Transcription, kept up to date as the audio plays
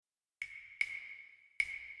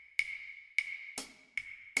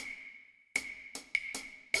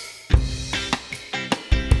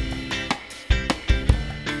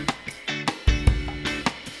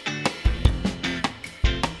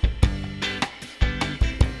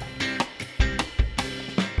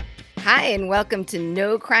Hi, and welcome to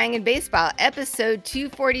No Crying in Baseball, episode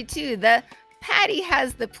 242, the Patty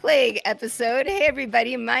Has the Plague episode. Hey,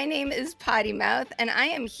 everybody, my name is Potty Mouth, and I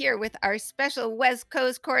am here with our special West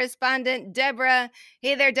Coast correspondent, Deborah.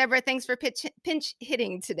 Hey there, Deborah. Thanks for pinch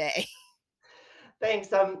hitting today. Thanks.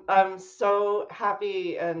 I'm so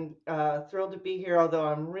happy and thrilled to be here. Although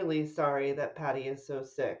I'm really sorry that Patty is so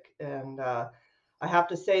sick, and I have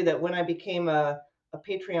to say that when I became a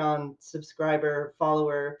Patreon subscriber,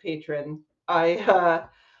 follower, patron, I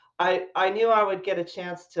knew I would get a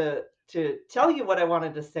chance to tell you what I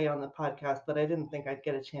wanted to say on the podcast, but I didn't think I'd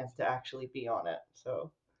get a chance to actually be on it. So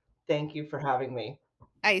thank you for having me.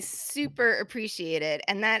 I super appreciate it.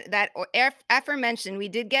 And aforementioned, we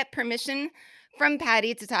did get permission from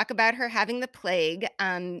Patty to talk about her having the plague.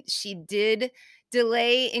 She did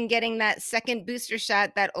delay in getting that second booster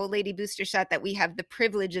shot, that old lady booster shot that we have the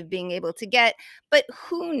privilege of being able to get. But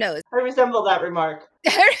who knows? I resemble that remark.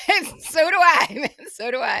 So do I.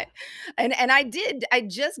 So do I. And I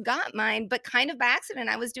just got mine, but kind of by accident.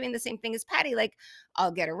 I was doing the same thing as Patty. Like,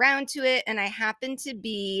 I'll get around to it. And I happened to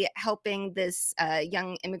be helping this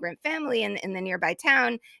young immigrant family in the nearby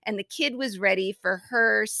town, and the kid was ready for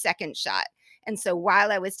her second shot. And so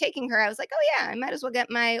while I was taking her, I was like, oh yeah, I might as well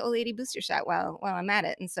get my old lady booster shot while I'm at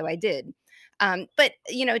it. And so I did. But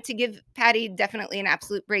to give Patty definitely an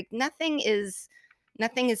absolute break, nothing is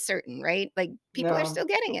certain, right? Like, people are No. still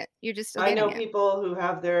getting it. You're just still I getting know it. people who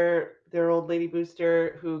have their old lady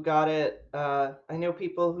booster who got it. I know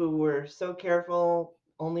people who were so careful,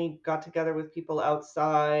 only got together with people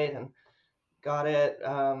outside and got it.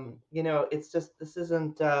 It's just this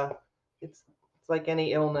isn't. It's like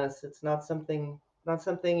any illness. It's not something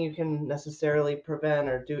you can necessarily prevent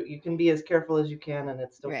or do. You can be as careful as you can, and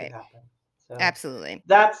it still could Right. happen. So Absolutely.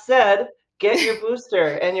 that said, get your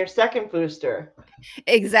booster and your second booster.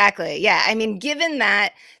 Exactly. Yeah. I mean, given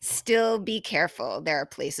that, still be careful. There are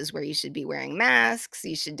places where you should be wearing masks.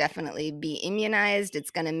 You should definitely be immunized. It's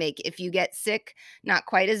going to make, if you get sick, not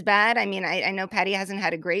quite as bad. I mean, I know Patty hasn't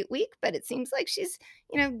had a great week, but it seems like she's,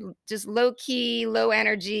 just low key, low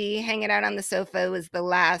energy, hanging out on the sofa was the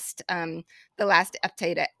last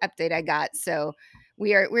update I got. So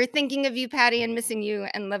we're thinking of you, Patty, and missing you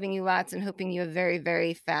and loving you lots and hoping you a very,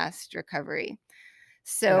 very fast recovery.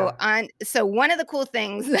 So Yeah. one of the cool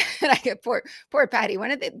things that I get, poor Patty,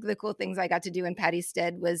 one of the cool things I got to do in Patty's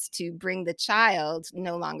stead was to bring the child,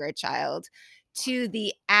 no longer a child, to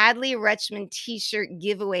the Adley Rutschman t-shirt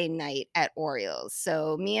giveaway night at Orioles.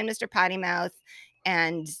 So me and Mr. Potty Mouth,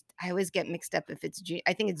 and I always get mixed up if it's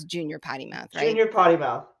I think it's Junior Potty Mouth, right? Junior potty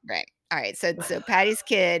mouth. Right. All right. So Patty's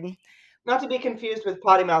kid. Not to be confused with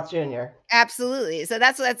Potty Mouth Jr. Absolutely. So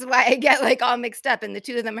that's why I get, like, all mixed up, and the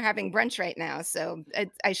 2 of them are having brunch right now, so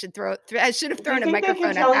I should I should have Do you thrown a think they can microphone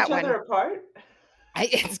at tell each that other one. apart?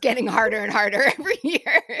 It's getting harder and harder every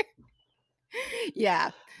year.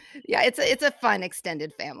 Yeah. Yeah, it's a fun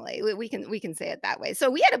extended family. We can say it that way.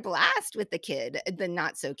 So we had a blast with the kid, the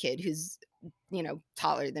not so kid who's,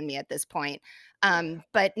 taller than me at this point.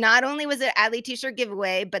 But not only was it Adley t-shirt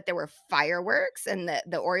giveaway, but there were fireworks, and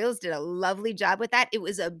the Orioles did a lovely job with that. It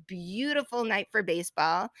was a beautiful night for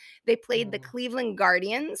baseball. They played the Mm. Cleveland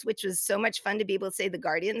Guardians, which was so much fun to be able to say the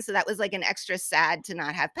Guardians. So that was like an extra sad to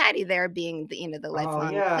not have Patty there, being the Oh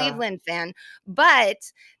lifelong yeah. Cleveland fan. But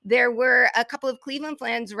there were a couple of Cleveland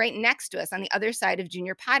fans right next to us on the other side of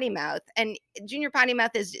Junior Potty Mouth. And Junior Potty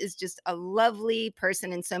Mouth is just a lovely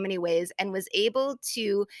person in so many ways, and was able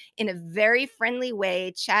to, in a very friendly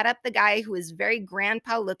way, chat up the guy who is very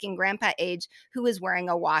grandpa looking, grandpa age, who was wearing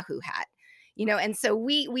a Wahoo hat. And so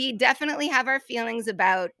we definitely have our feelings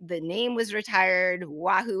about, the name was retired,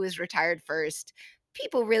 Wahoo was retired first.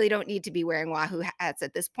 People really don't need to be wearing Wahoo hats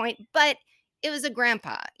at this point, but it was a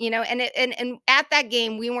grandpa, and at that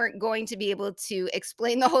game, we weren't going to be able to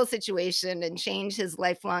explain the whole situation and change his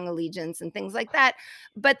lifelong allegiance and things like that.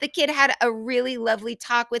 But the kid had a really lovely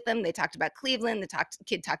talk with them. They talked about Cleveland.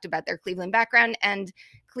 Kid talked about their Cleveland background, and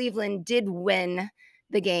Cleveland did win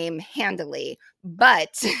the game handily.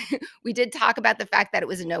 But we did talk about the fact that it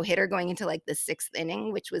was a no-hitter going into, like, the 6th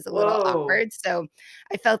inning, which was a little Whoa. awkward. So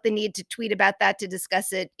I felt the need to tweet about that, to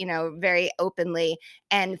discuss it, very openly.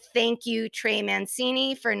 And thank you, Trey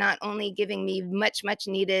Mancini, for not only giving me much, much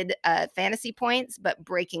needed fantasy points, but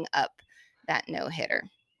breaking up that no-hitter.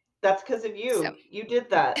 That's because of So you. You did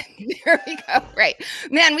that. there we go. Right.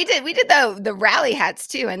 Man, we did the rally hats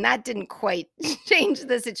too, and that didn't quite change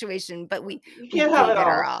the situation, but we You we can't have it gave it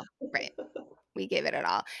our all. all. Right. We gave it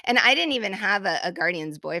all. And I didn't even have a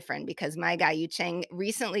Guardians boyfriend because my guy Yu Chang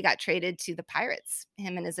recently got traded to the Pirates,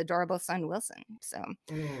 him and his adorable son Wilson. So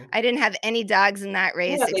Mm. I didn't have any dogs in that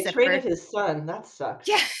race Yeah, they except for traded his son, that sucks.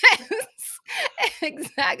 yes,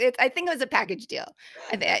 exactly. I think it was a package deal.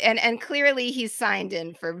 And clearly he's signed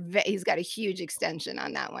in for he's got a huge extension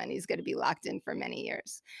on that one. He's going to be locked in for many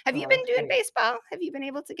years. Have you Oh, been that's doing great. baseball? Have you been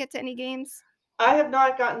able to get to any games? I have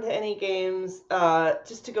not gotten to any games.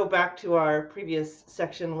 Just to go back to our previous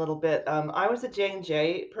section a little bit, I was a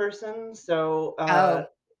J&J person, so Oh,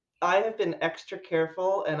 I have been extra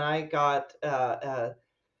careful, and I got an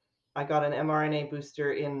mRNA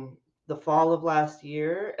booster in the fall of last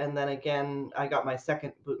year, and then again I got my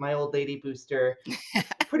my old lady booster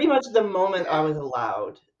pretty much the moment I was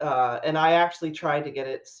allowed. And I actually tried to get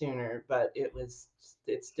it sooner, but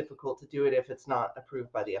it's difficult to do it if it's not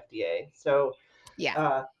approved by the FDA. So yeah.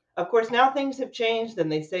 uh, of course, now things have changed,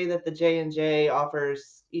 and they say that the J&J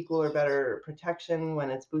offers equal or better protection when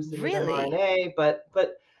it's boosted with Really? mRNA. But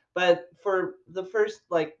for the first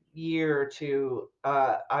like year or two,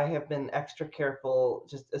 I have been extra careful,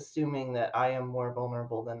 just assuming that I am more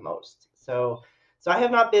vulnerable than most. So I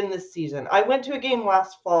have not been this season. I went to a game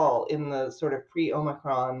last fall in the sort of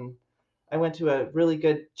pre-Omicron. I went to a really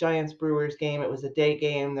good Giants Brewers game. It was a day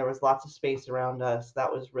game. There was lots of space around us.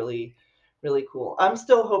 That was really cool. I'm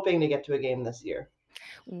still hoping to get to a game this year.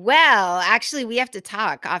 Well, actually, we have to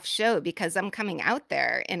talk off show because I'm coming out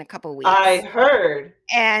there in a couple I weeks. heard.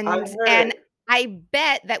 I And heard. I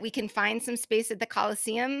bet that we can find some space at the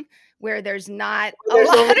Coliseum where there's not a There's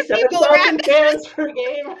lot only of people around. 7,000 fans per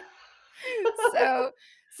game.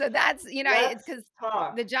 So that's, Let's because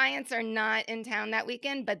talk. the Giants are not in town that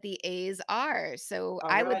weekend, but the A's are. So All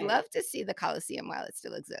I would right. love to see the Coliseum while it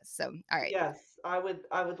still exists. So, all right. Yes, I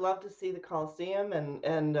would love to see the Coliseum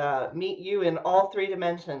and meet you in all three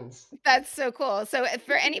dimensions. That's so cool. So,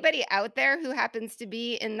 for anybody out there who happens to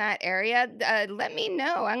be in that area, let me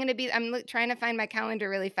know. I'm trying to find my calendar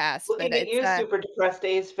really fast, but Looking at you, super depressed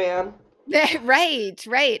A's fan. right,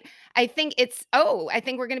 right. I think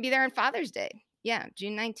we're gonna be there on Father's Day. Yeah,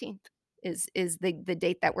 June 19th is the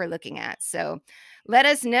date that we're looking at. So let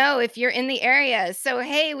us know if you're in the area. So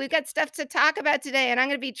hey, we've got stuff to talk about today, and I'm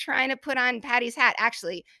gonna be trying to put on Patty's hat.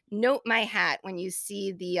 Actually, note my hat when you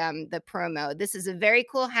see the promo. This is a very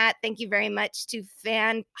cool hat. Thank you very much to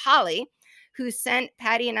fan Holly, who sent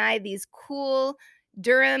Patty and I these cool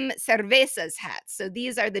Durham Cervezas hats. So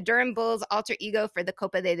these are the Durham Bulls alter ego for the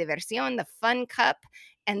Copa de Diversión, the fun cup,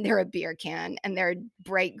 and they're a beer can and they're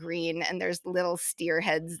bright green and there's little steer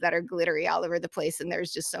heads that are glittery all over the place. And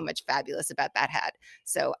there's just so much fabulous about that hat.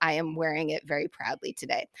 So I am wearing it very proudly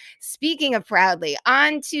today. Speaking of proudly,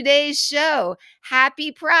 on today's show,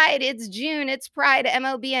 happy Pride. It's June. It's Pride.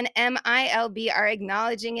 MLB and MILB are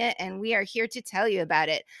acknowledging it, and we are here to tell you about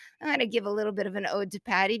it. I'm going to give a little bit of an ode to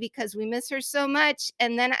Patty because we miss her so much.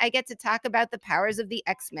 And then I get to talk about the powers of the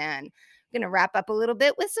X-Man. I'm going to wrap up a little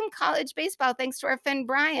bit with some college baseball thanks to our friend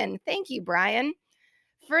Brian. Thank you, Brian.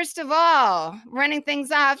 First of all, running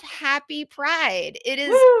things off, happy Pride. It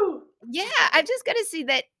is, Woo! yeah, I've just got to see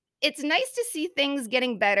that it's nice to see things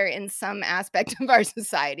getting better in some aspect of our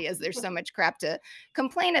society as there's so much crap to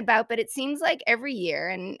complain about. But it seems like every year,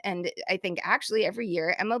 and I think actually every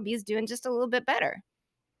year, MLB is doing just a little bit better.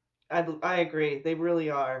 I agree. They really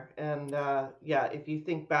are. And yeah, if you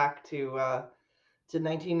think back to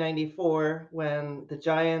 1994 when the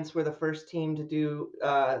Giants were the first team to do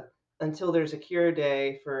until there's a cure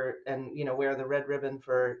day for and wear the red ribbon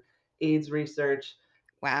for AIDS research.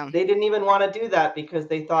 Wow. They didn't even want to do that because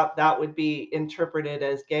they thought that would be interpreted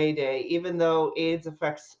as gay day, even though AIDS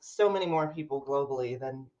affects so many more people globally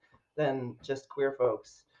than just queer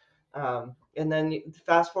folks. And then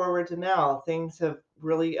fast forward to now, things have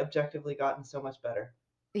really objectively gotten so much better.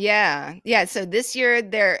 Yeah. Yeah. So this year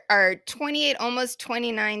there are 28, almost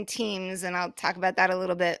 29 teams, and I'll talk about that a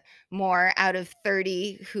little bit more out of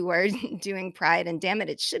 30 who are doing Pride. And damn it,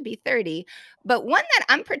 it should be 30. But one that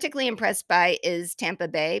I'm particularly impressed by is Tampa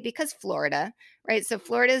Bay because Florida, right? So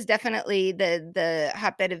Florida is definitely the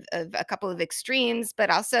hotbed of a couple of extremes, but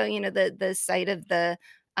also, the site of the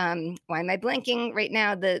why am I blanking right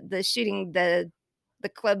now? The shooting, the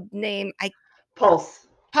club name. I Pulse.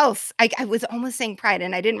 Pulse. I was almost saying Pride,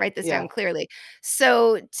 and I didn't write this Yeah. down clearly.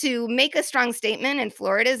 So, to make a strong statement in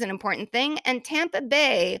Florida is an important thing, and Tampa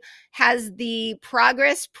Bay has the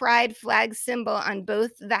Progress Pride flag symbol on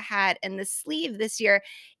both the hat and the sleeve this year.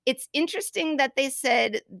 It's interesting that they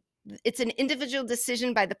said it's an individual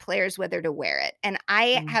decision by the players whether to wear it. And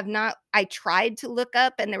I Mm. have not I tried to look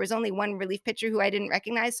up and there was only one relief pitcher who I didn't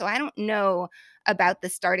recognize, so I don't know about the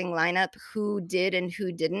starting lineup, who did and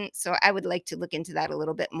who didn't. So I would like to look into that a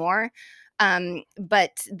little bit more.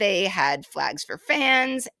 But they had flags for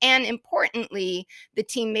fans, and importantly, the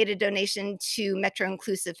team made a donation to Metro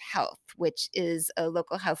Inclusive Health, which is a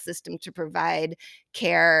local health system to provide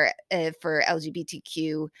care for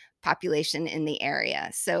LGBTQ population in the area.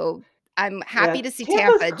 So I'm happy Yeah, to see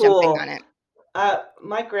Tampa's Tampa jumping on cool. it.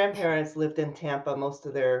 My grandparents lived in Tampa most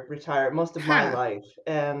of my Huh. life,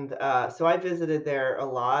 and, so I visited there a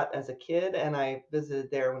lot as a kid, and I visited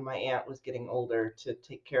there when my aunt was getting older to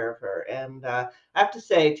take care of her, and, I have to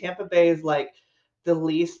say Tampa Bay is, like, the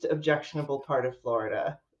least objectionable part of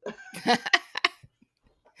Florida.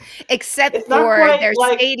 Except It's not for quite their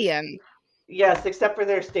like stadium. Yes, except for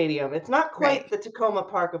their stadium. It's not Right. quite the Tacoma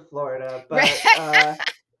Park of Florida, Right. but,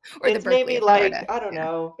 Or the it's Berkeley maybe of like, Florida. I don't Yeah.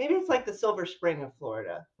 know, maybe it's like the Silver Spring of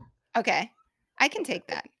Florida. Okay. I can take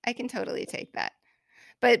that. I can totally take that.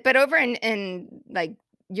 But over in, like,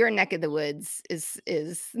 your neck of the woods is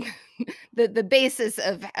the basis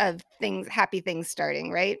of things happy things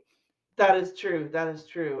starting, right? That is true, that is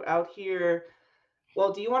true. Out here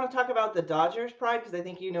Well, do you wanna talk about the Dodgers pride? Because I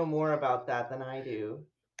think you know more about that than I do.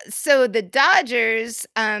 So the Dodgers,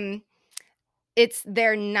 it's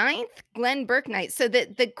their ninth Glenn Burke night. So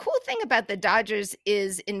the cool thing about the Dodgers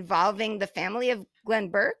is involving the family of Glenn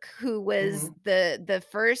Burke, who was Mhm. the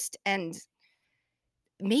first and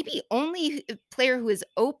maybe only player who is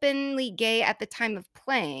openly gay at the time of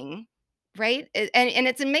playing, right? And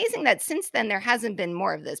it's amazing that since then there hasn't been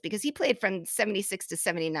more of this because he played from 76 to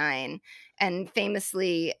 79 and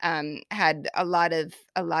famously had a lot of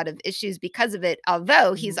issues because of it.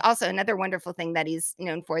 Although he's Mhm. also another wonderful thing that he's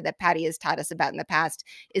known for that Patty has taught us about in the past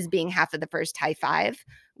is being half of the first high five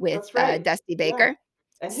with That's right. Dusty Yeah. Baker.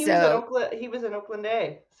 And So He was in Oakland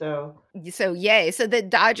A, so so yay. So the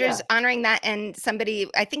Dodgers yeah. honoring that and somebody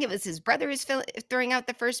I think it was his brother who's throwing out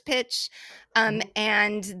the first pitch, Mhm.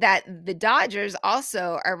 and that the Dodgers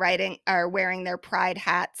also are wearing their pride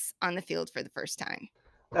hats on the field for the first time.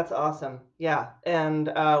 That's awesome. Yeah, and,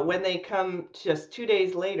 when they come just 2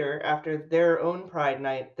 days later after their own pride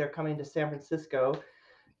night, they're coming to San Francisco,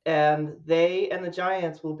 and they and the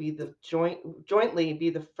Giants will be the jointly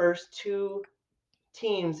be the first 2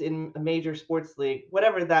 teams in a major sports league,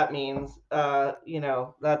 whatever that means. That's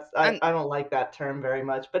Um, I don't like that term very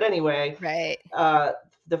much. But anyway, right. uh,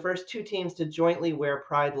 the first 2 teams to jointly wear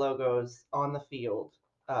pride logos on the field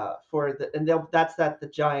for the and they'll that's at the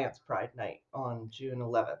Giants Pride Night on June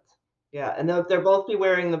 11th. Yeah, and they'll both be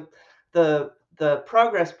wearing the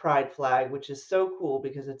Progress Pride flag, which is so cool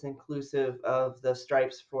because it's inclusive of the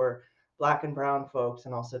stripes for black and brown folks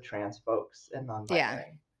and also trans folks and Yeah.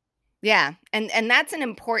 non-binary. Yeah, and that's an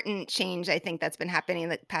important change I think that's been happening in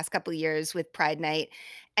the past couple of years with Pride Night,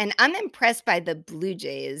 and I'm impressed by the Blue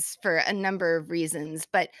Jays for a number of reasons,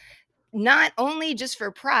 but not only just for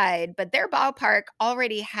pride, but their ballpark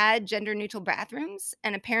already had gender neutral bathrooms,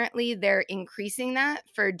 and apparently they're increasing that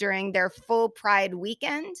for during their full pride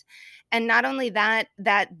weekend. And not only that,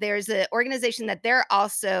 that there's an organization that they're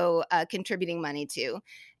also contributing money to,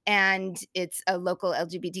 and it's a local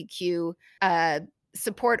LGBTQ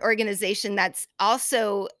support organization that's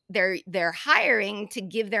also they're hiring to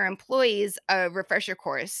give their employees a refresher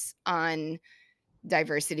course on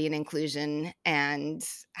diversity and inclusion and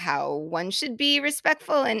how one should be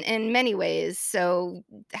respectful in many ways. So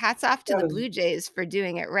hats off to the That is Blue Jays for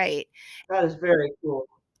doing it right. that is very cool.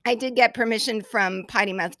 I did get permission from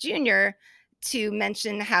Potty Mouth Jr. to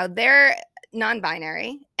mention how they're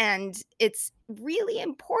non-binary and it's really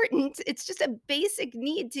important. It's just a basic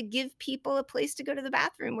need to give people a place to go to the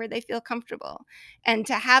bathroom where they feel comfortable. And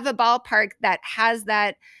to have a ballpark that has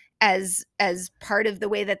that as part of the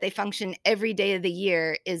way that they function every day of the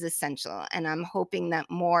year is essential. And I'm hoping that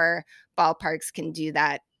more ballparks can do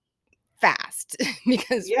that fast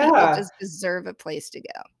because people Yeah. just deserve a place to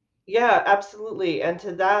go. Yeah, absolutely, and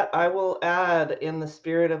to that, I will add in the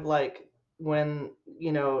spirit of, like, when,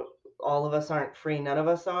 all of us aren't free, none of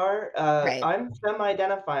us are, Right. I'm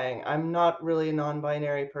femme-identifying. I'm not really a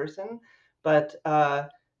non-binary person, but,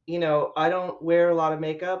 I don't wear a lot of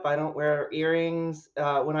makeup, I don't wear earrings,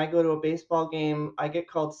 when I go to a baseball game, I get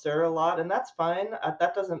called sir a lot, and that's fine,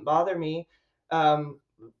 that doesn't bother me,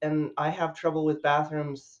 and I have trouble with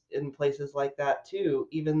bathrooms in places like that too,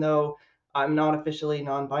 even though I'm not officially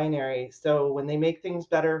non-binary. So when they make things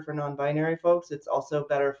better for non-binary folks, it's also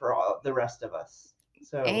better for all the rest of us.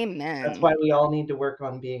 So that's Amen. why we all need to work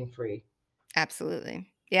on being free. Absolutely.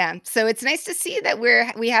 Yeah, so it's nice to see that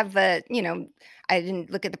we have the, I didn't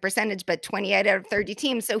look at the percentage, but 28 out of 30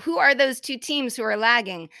 teams. So who are those 2 teams who are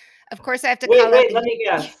lagging? Of course, I have to Wait, call out wait, let the me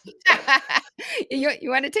guess. You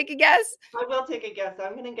wanna take a guess? I will take a guess.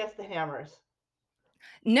 I'm gonna guess the Hammers.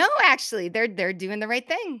 No, actually, they're doing the right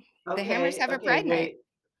thing. The Hammers Okay, have a okay, pride night. wait.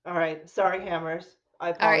 All right, sorry, Hammers. I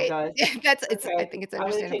All right. apologize. I Okay, think it's I'm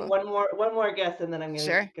gonna take understandable. one more guess, and then I'm gonna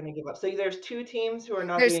Sure. gonna give up. So there's 2 teams who are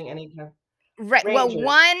not There's doing any kind. right, well,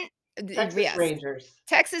 Rangers, Texas yes. Rangers.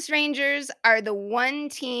 Texas Rangers are the one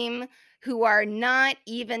team who are not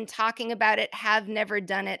even talking about it, have never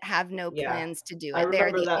done it, have no Yeah, plans to do I it. They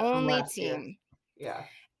are remember the that from only last year. team. Yeah.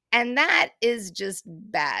 And that is just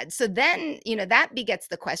bad. So then, that begets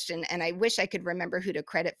the question, and I wish I could remember who to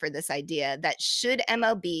credit for this idea that should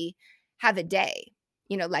MLB have a day,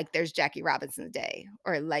 like there's Jackie Robinson's day,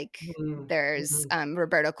 or like Mhm, there's mhm.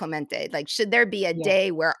 Roberto Clemente. Like, should there be a Yeah,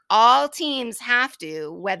 day where all teams have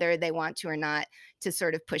to, whether they want to or not, to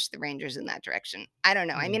sort of push the Rangers in that direction? I don't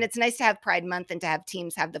know. I mean, yeah, it's nice to have Pride Month and to have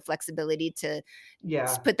teams have the flexibility to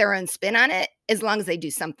yeah, put their own spin on it as long as they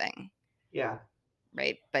do something. yeah.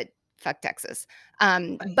 Right? But fuck Texas.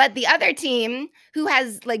 But the other team who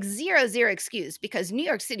has like zero excuse because New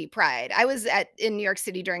York City Pride. I was in New York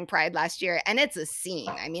City during Pride last year, and it's a scene.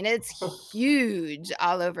 I mean, it's huge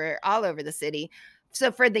all over the city.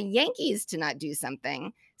 So for the Yankees to not do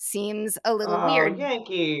something seems a little Oh, weird.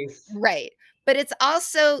 Yankees. Right. But it's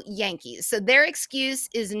also Yankees. So their excuse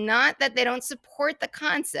is not that they don't support the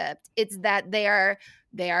concept, it's that they are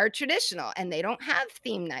traditional and they don't have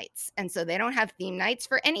theme nights. And so they don't have theme nights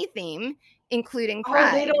for any theme, including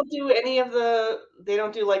Oh, they Pride. don't do any of they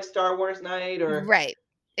don't do, like, Star Wars night or Right.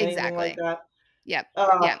 anything like Exactly. that? Yep.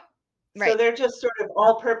 Oh, Yep. so Right. they're just sort of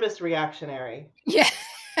all-purpose reactionary. Yes.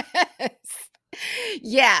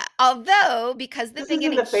 Yeah. Although, because they've This been is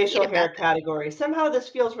in getting the heat facial about hair this. category. Somehow this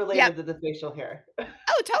feels Yep. related to the facial hair.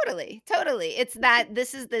 Oh, totally, totally. It's that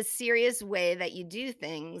this is the serious way that you do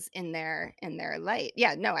things in their light.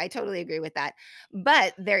 Yeah, no, I totally agree with that.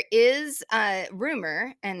 But there is a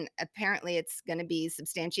rumor, and apparently it's going to be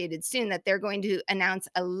substantiated soon, that they're going to announce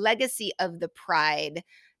a legacy of the Pride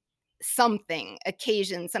something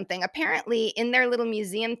occasion something apparently in their little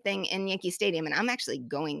museum thing in Yankee Stadium, and I'm actually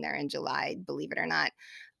going there in July, believe it or not.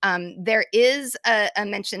 There is a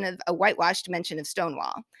mention of a whitewashed mention of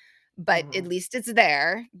Stonewall, but at Mhm, least it's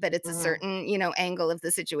there, but it's a mhm. certain, angle of the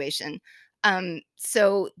situation.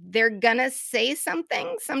 So they're gonna say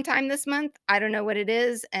something sometime this month. I don't know what it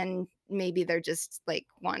is, and maybe they're just like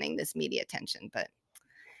wanting this media attention, but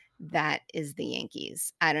that is the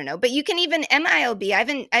Yankees. I don't know, but you can even MILB.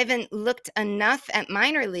 I haven't looked enough at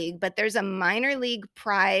minor league, but there's a minor league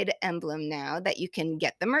pride emblem now that you can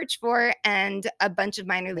get the merch for, and a bunch of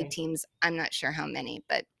minor league Nice. teams. I'm not sure how many,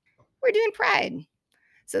 but we're doing pride.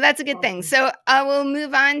 So that's a good thing. Awesome. So I will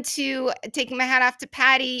move on to taking my hat off to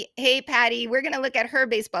Patty. Hey, Patty, we're going to look at her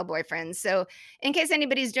baseball boyfriends. So, in case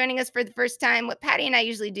anybody's joining us for the first time, what Patty and I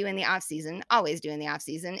usually do in the off season, always do in the off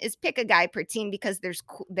season, is pick a guy per team because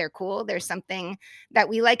they're cool. There's something that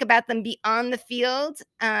we like about them beyond the field,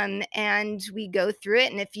 and we go through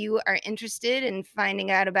it. And if you are interested in finding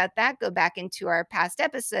out about that, go back into our past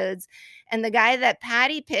episodes. And the guy that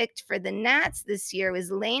Patty picked for the Nats this year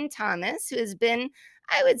was Lane Thomas, who has been,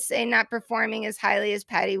 I would say, not performing as highly as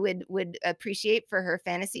Patty would appreciate for her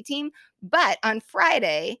fantasy team, but on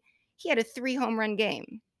Friday, he had a 3 home run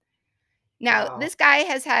game. Now, Wow. this guy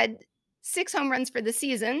has had 6 home runs for the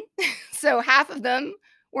season, so half of them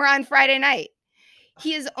were on Friday night.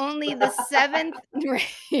 He is only the 7th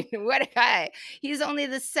right, what a guy. He's only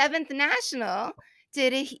the 7th national to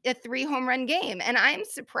hit a 3 home run game, and I'm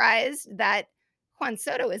surprised that Juan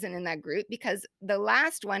Soto isn't in that group because the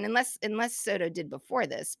last one, unless Soto did before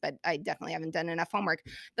this, but I definitely haven't done enough homework.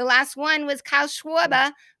 The last one was Kyle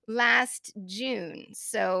Schwarber last June.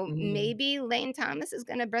 So Mhm. maybe Lane Thomas is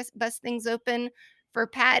gonna bust things open for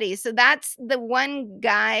Patty. So that's the one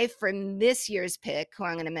guy from this year's pick who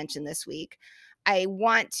I'm gonna mention this week. I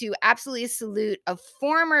want to absolutely salute a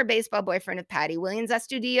former baseball boyfriend of Patty, Williams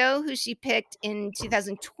Astudillo, who she picked in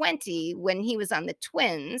 2020 when he was on the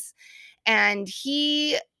Twins. And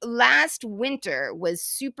he last winter was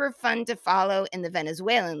super fun to follow in the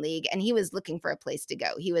Venezuelan league, and he was looking for a place to go.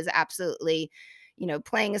 He was absolutely,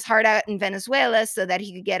 playing his heart out in Venezuela so that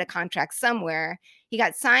he could get a contract somewhere. He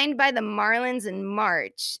got signed by the Marlins in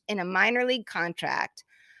March in a minor league contract,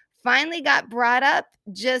 finally got brought up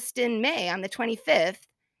just in May on the 25th.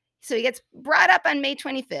 So he gets brought up on May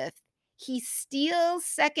 25th. He steals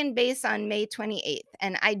second base on May 28th.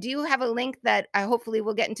 And I do have a link that I hopefully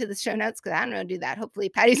will get into the show notes because I don't know how to do that. Hopefully,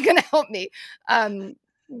 Patty's going to help me. Um,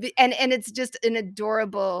 And it's just an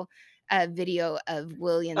adorable, video of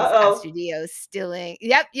Williams Uh-oh. Astudillo stilling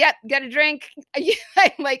 "Yep, yep, get a drink." Yeah,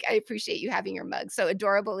 I'm like, "I appreciate you having your mug." So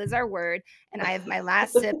adorable is our word, and I have my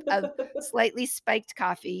last sip of slightly spiked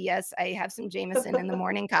coffee. Yes, I have some Jameson in the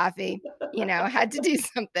morning coffee, had to do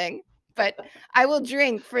something, but I will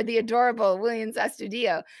drink for the adorable Williams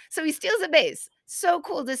Astudillo. So he steals a base. So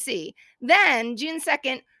cool to see. Then June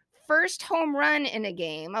 2nd, first home run in a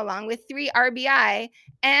game along with 3 RBI,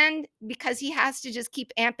 and because he has to just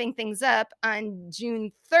keep amping things up on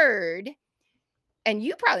June 3rd, and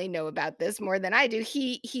you probably know about this more than I do,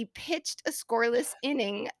 he pitched a scoreless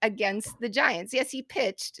inning against the Giants. Yes, he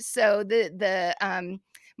pitched. So the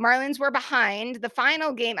Marlins were behind. The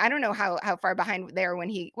final game, I don't know how far behind they were when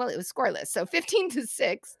it was scoreless. So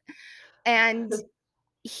 15-6, and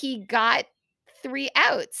he got 3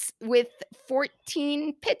 outs with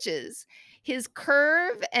 14 pitches. His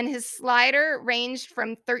curve and his slider ranged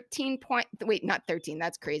from not 13,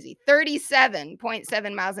 that's crazy,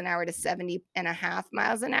 37.7 miles an hour to 70.5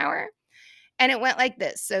 miles an hour. And it went like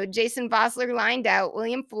this. So Jason Vosler lined out,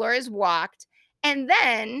 William Flores walked, and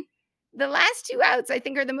then the last 2 outs I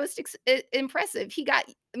think are the most impressive. He got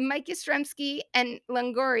Mike Yastrzemski and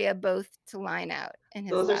Longoria both to line out in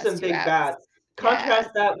his Those are some last 2 big outs. bats. Yeah. Contrast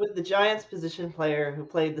that with the Giants position player who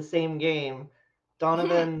played the same game,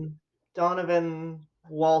 Hmm. Donovan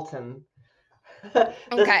Walton. This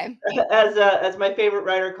Okay. as my favorite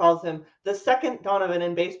writer calls him, the second Donovan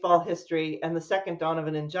in baseball history and the second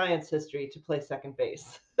Donovan in Giants history to play second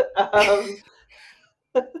base. Um,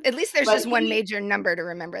 At least there's but just one he major number to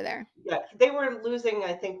remember there. yeah, they were losing,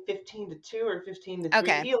 I think, 15-2 or 15-3.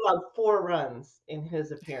 Okay. He allowed 4 runs in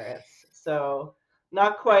his appearance, so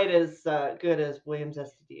not quite as, good as Williams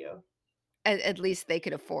Astudillo. At least they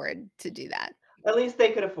could afford to do that. At least they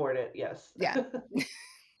could afford it, yes. Yeah.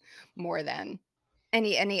 More than.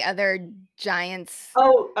 Any other Giants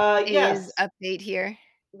Oh, A's yes. update here?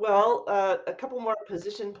 Well, a couple more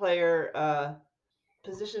position player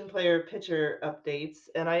pitcher updates,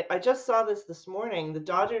 and I just saw this morning. The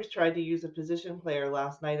Dodgers tried to use a position player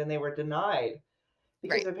last night, and they were denied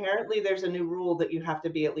because Right. apparently there's a new rule that you have to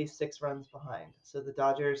be at least 6 runs behind. So the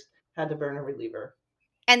Dodgers had to burn a reliever.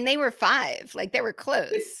 And they were 5, like, they were It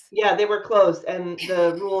close. Yeah, they were close, and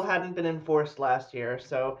the rule hadn't been enforced last year,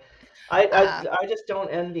 so Uh, I just don't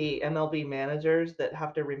envy MLB managers that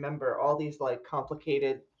have to remember all these, like,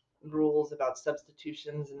 complicated rules about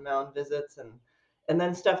substitutions and mound visits, and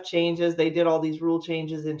then stuff changes. They did all these rule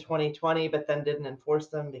changes in 2020, but then didn't enforce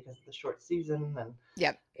them because of the short season, and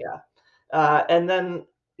yep. yeah. And then,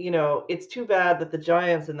 it's too bad that the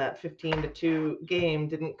Giants in that 15-2 game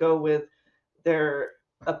didn't go with their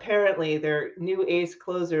apparently their new ace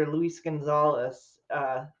closer, Luis Gonzalez,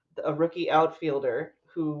 a rookie outfielder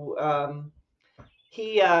who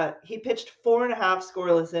he pitched 4.5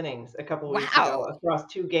 scoreless innings a couple weeks ago Wow. across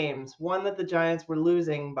 2 games. One that the Giants were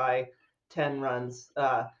losing by 10 runs.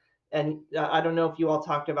 And I don't know if you all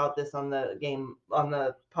talked about this on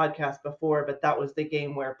the podcast before, but that was the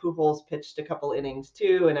game where Pujols pitched a couple innings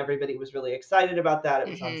too, and everybody was really excited about that.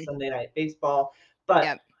 It was on Mhm. Sunday Night Baseball, but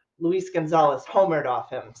Yep. Luis Gonzalez homered off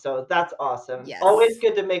him, so that's awesome. Always Yes.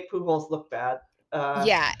 good to make Pujols look bad. Uh,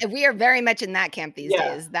 Yeah, we are very much in that camp these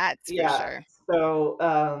yeah, days, that's for yeah. sure.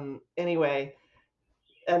 So anyway,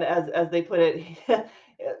 and as they put it,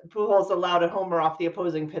 Pujols allowed a homer off the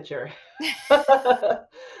opposing pitcher. uh,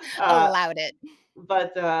 Allowed it.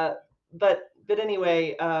 but but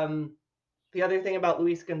anyway, the other thing about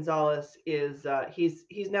Luis Gonzalez is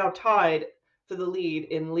he's now tied for the lead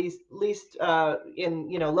in least in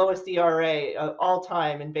lowest ERA all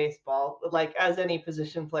time in baseball, like as any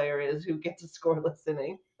position player is who gets a scoreless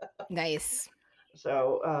inning. Nice.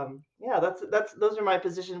 So yeah, that's those are my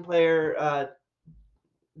position player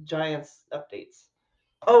Giants updates.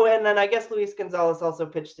 Oh, and then I guess Luis Gonzalez also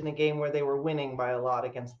pitched in a game where they were winning by a lot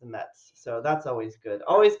against the Mets. So that's always good.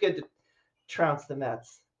 Always good to trounce the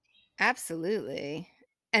Mets. Absolutely.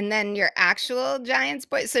 And then your actual Giants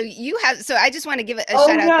boy, so I just wanna give a Oh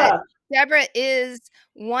shout out that yeah. Deborah is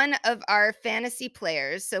one of our fantasy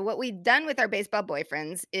players. So what we've done with our baseball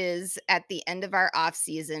boyfriends is at the end of our off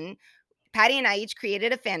season, Patty and I each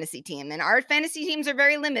created a fantasy team, and our fantasy teams are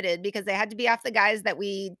very limited because they had to be off the guys that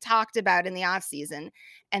we talked about in the off season.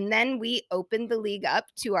 And then we opened the league up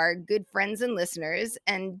to our good friends and listeners,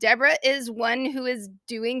 and Deborah is one who is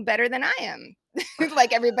doing better than I am,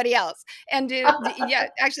 like everybody else. And yeah,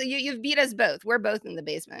 actually, you've beat us both. We're both in the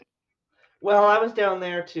basement. Well, I was down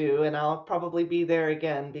there too, and I'll probably be there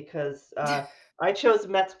again because I chose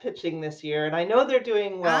Mets pitching this year, and I know they're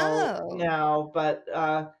doing well Oh, now, but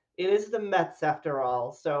it is the Mets after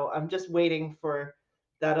all. So I'm just waiting for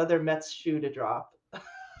that other Mets shoe to drop.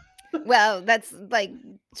 Well, that's like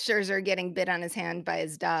Scherzer getting bit on his hand by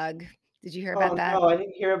his dog. Did you hear about Oh, that? no, I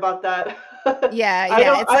didn't hear about that. Yeah,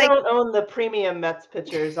 yeah, it's I like, don't own the premium Mets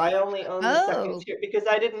pitchers. I only own the 2nd "Oh, tier because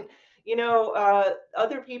I didn't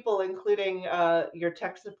other people, including, your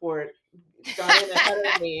tech support, got in ahead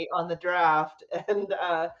of me on the draft, and,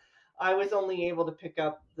 I was only able to pick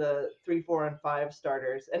up the 3, 4, and 5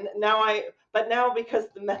 starters, and now because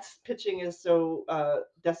the Mets pitching is so,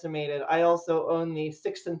 decimated, I also own the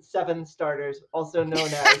 6 and 7 starters, also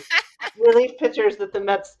known as relief pitchers that the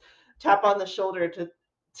Mets tap on the shoulder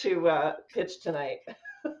to pitch tonight.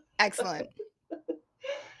 excellent."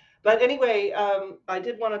 But anyway, I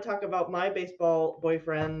did want to talk about my baseball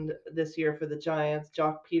boyfriend this year for the Giants,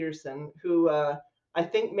 Jock Peterson, who I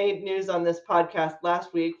think made news on this podcast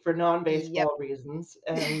last week for Yep. non-baseball reasons,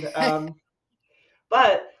 and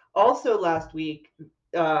but also last week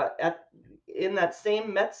at in that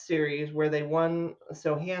same Mets series where they won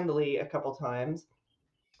so handily a couple times,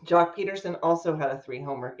 Jock Peterson also had a 3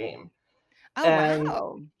 homer game. Oh, And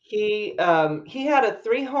wow. he had a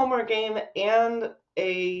 3 homer game and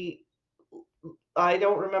a I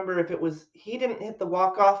don't remember if it was he didn't hit the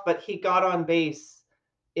walk off, but he got on base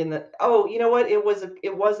in the oh, you know what? It was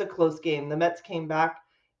a close game. The Mets came back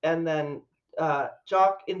and then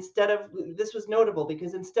Jock instead of this was notable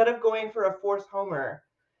because instead of going for a fourth homer,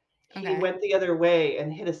 he Okay. went the other way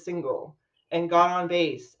and hit a single and got on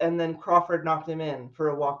base, and then Crawford knocked him in for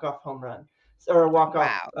a walk-off home run or a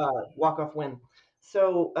Wow. walk-off win.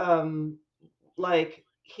 So like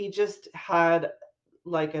he just had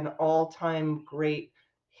like an all-time great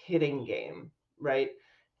hitting game, right?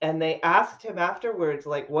 And they asked him afterwards,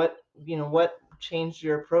 like, what changed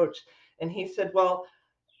your approach? And he said, well,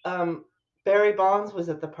 um, Barry Bonds was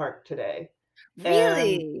at the park today, and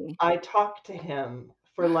Really? I talked to him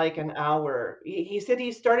for like an hour. He said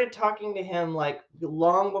he started talking to him like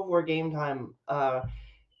long before game time,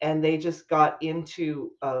 and they just got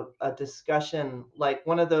into a discussion, like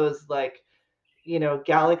one of those like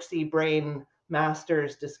galaxy brain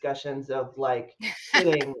masters discussions of like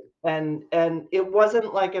hitting, and it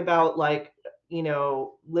wasn't like about like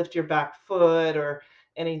lift your back foot or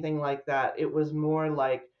anything like that. It was more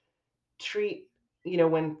like treat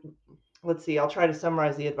when let's see, I'll try to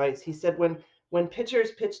summarize the advice. He said when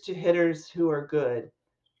pitchers pitch to hitters who are good,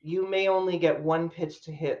 you may only get one pitch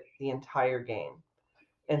to hit the entire game,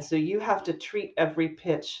 and so you have to treat every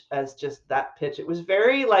pitch as just that pitch. It was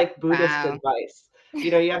very like Buddhist Wow. advice.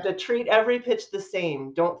 You have to treat every pitch the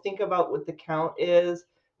same. Don't think about what the count is.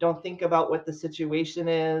 Don't think about what the situation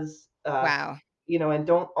is. Wow. And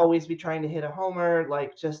don't always be trying to hit a homer.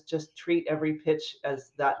 Like just treat every pitch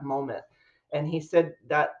as that moment. And he said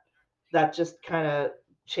that just kind of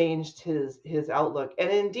changed his outlook. And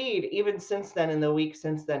indeed, even since then, in the week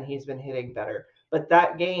since then, he's been hitting better. But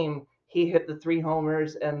that game, he hit the 3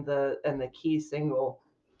 homers and the key single.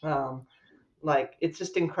 Um, like it's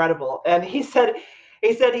just incredible. And he said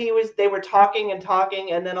they were talking and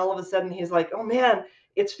talking, and then all of a sudden he's like, "Oh man,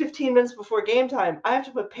 it's 15 minutes before game time. I have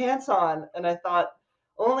to put pants on." And I thought,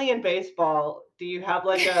 only in baseball do you have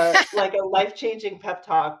like a life-changing pep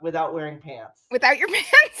talk without wearing pants. Without your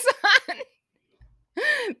pants on.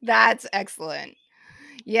 That's excellent.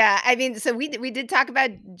 Yeah, I mean, so we did talk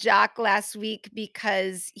about Jock last week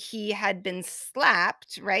because he had been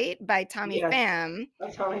slapped, right, by Tommy Yes, Pham,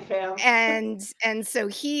 a Tommy Pham. and so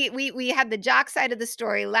we had the Jock side of the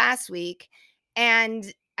story last week,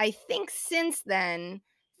 and I think since then,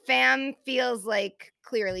 Pham feels like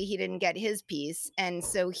clearly he didn't get his piece, and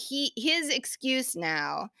so his excuse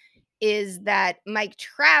now is that Mike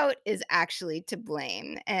Trout is actually to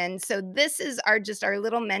blame. And so this is our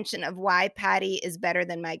little mention of why Patty is better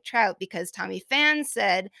than Mike Trout, because Tommy Fan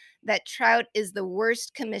said that Trout is the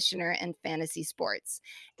worst commissioner in fantasy sports.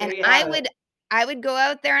 There And you I have it. would I would go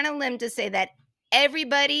out there on a limb to say that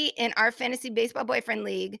everybody in our fantasy baseball boyfriend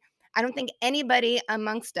league, I don't think anybody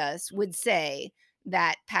amongst us would say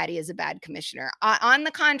that Patty is a bad commissioner. On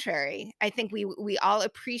the contrary, I think we all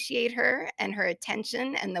appreciate her and her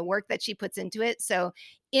attention and the work that she puts into it. So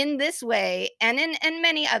in this way, and in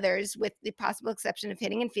many others, with the possible exception of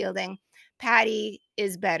hitting and fielding, Patty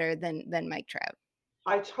is better than Mike Trout.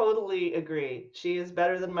 I totally agree. She is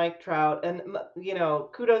better than Mike Trout. And,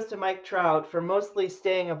 kudos to Mike Trout for mostly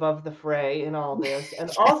staying above the fray in all this. And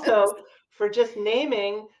Yes. also for just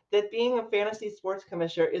naming that being a fantasy sports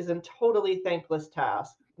commissioner is a totally thankless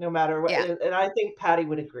task, no matter what. Yeah. And I think Patty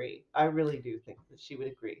would agree. I really do think that she would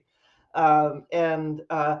agree. And,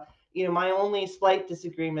 my only slight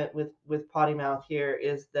disagreement with Potty Mouth here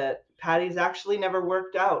is that Patty's actually never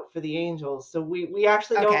worked out for the Angels. So we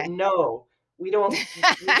actually Okay. don't know we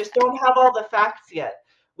just don't have all the facts yet.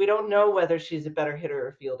 We don't know whether she's a better hitter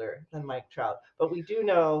or fielder than Mike Trout, but we do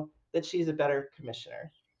know that she's a better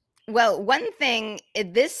commissioner. Well, one thing,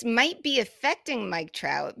 this might be affecting Mike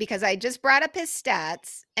Trout because I just brought up his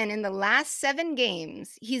stats, and in the last 7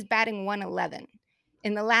 games, he's batting 111.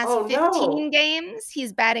 In the last Oh 15 no. games,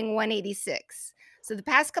 he's batting 186. So the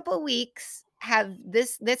past couple of weeks have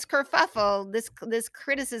this kerfuffle, this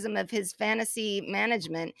criticism of his fantasy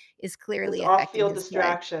management is This clearly affecting off-field his play.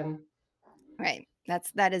 distraction. Right.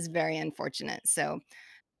 That is very unfortunate. So,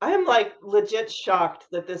 I am like legit shocked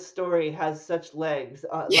that this story has such legs.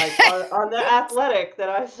 Like yes. on the Athletic that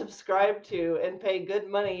I subscribe to and pay good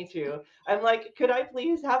money to. I'm like, could I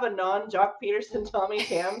please have a non-Jock Peterson, Tommy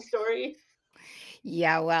Pham story?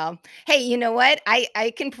 Yeah, well, hey, you know what?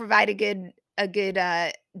 I can provide a good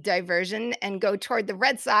diversion and go toward the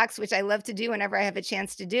Red Sox, which I love to do whenever I have a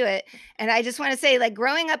chance to do it. And I just want to say, like,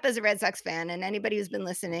 growing up as a Red Sox fan, and anybody who's been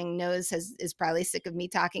listening knows has is probably sick of me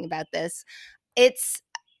talking about this. It's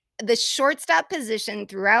the shortstop position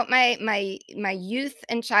throughout my youth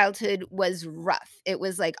and childhood was rough. It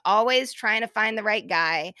was like always trying to find the right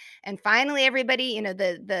guy. And finally everybody,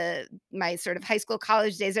 the my sort of high school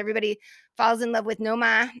college days, everybody falls in love with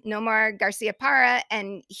Nomar Garcia Parra,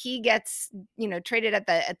 and he gets, traded at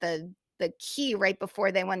the key right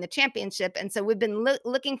before they won the championship. And so we've been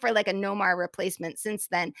looking for like a Nomar replacement since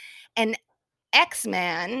then. And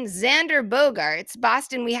X-Man, Xander Bogaerts,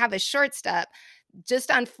 Boston, we have a shortstop,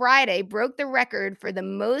 just on Friday broke the record for the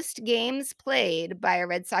most games played by a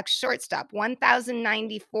Red Sox shortstop,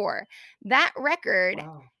 1,094. That record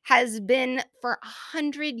Wow. has been for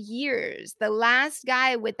 100 years. The last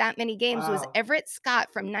guy with that many games was Wow. Everett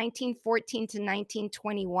Scott from 1914 to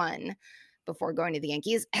 1921 before going to the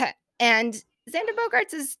Yankees. And Xander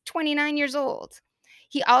Bogaerts is 29 years old.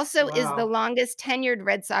 He also is the Wow. longest tenured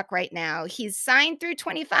Red Sox right now. He's signed through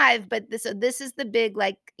 25, but this is the big,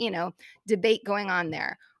 like, debate going on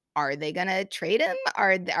there. Are they going to trade him?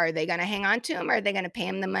 Are they going to hang on to him? Are they going to pay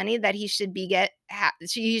him the money that he should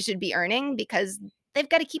be earning? Because they've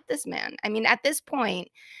got to keep this man. I mean, at this point,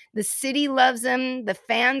 the city loves him, the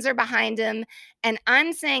fans are behind him, and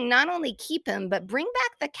I'm saying not only keep him, but bring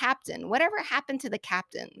back the captain. Whatever happened to the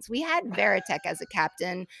captains? We had Veritek as a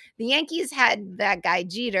captain. The Yankees had that guy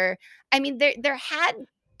Jeter. I mean, there had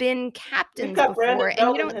been We've captains got before, Brandon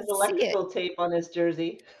and you Belt and don't his see it. electrical tape on his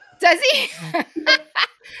jersey. Does he? Yeah,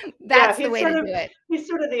 That's the way to do it. he's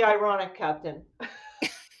sort of the ironic captain.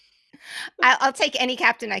 I'll take any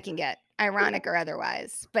captain I can get, ironic or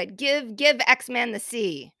otherwise. But give X-Man the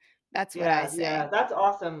C. That's what I Yeah, say. yeah, that's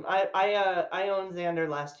awesome. I owned Xander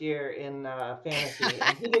last year in fantasy,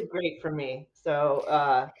 and he did great for me. So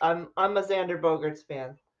I'm a Xander Bogarts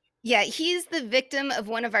fan. Yeah, he's the victim of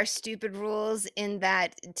one of our stupid rules in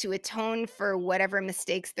that to atone for whatever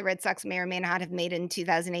mistakes the Red Sox may or may not have made in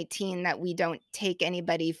 2018, that we don't take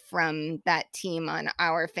anybody from that team on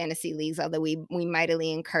our fantasy leagues, although we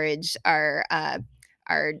mightily encourage our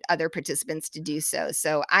other participants to do so.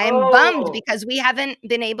 So I am bummed Oh, because we haven't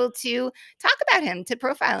been able to talk about him, to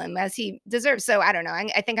profile him as he deserves. So I don't know.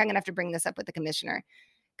 I think I'm gonna have to bring this up with the commissioner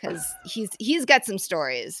because he's got some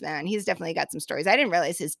stories, man. He's definitely got some stories. I didn't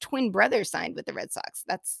realize his twin brother signed with the Red Sox.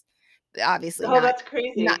 That's obviously oh, not that's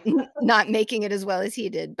not crazy. not making it as well as he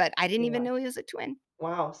did, but I didn't even Yeah. know he was a twin.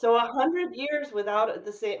 Wow. So 100 years without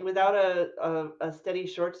without a steady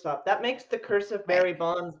shortstop. That makes the curse of Right. Barry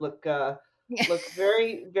Bonds look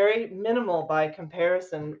very very minimal by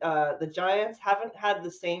comparison. The Giants haven't had the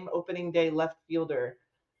same opening day left fielder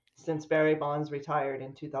since Barry Bonds retired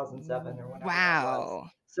in 2007 or whenever that was. Wow.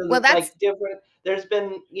 So Well, it's that's like different. There's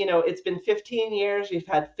been, it's been 15 years. We've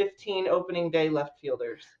had 15 opening day left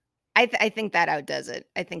fielders. I think that outdoes it.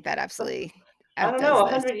 I think that absolutely I don't know.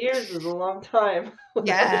 outdoes this. 100 years is a long time without a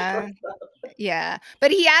Yeah. shortstop. Yeah,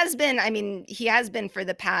 but he has been, I mean, he has been for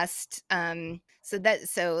the past,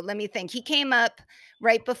 so let me think. He came up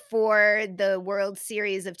right before the World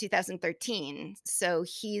Series of 2013. So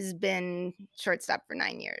he's been shortstop for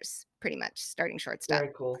 9 years, pretty much starting shortstop,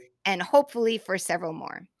 Very cool. and hopefully for several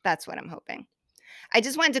more. That's what I'm hoping. I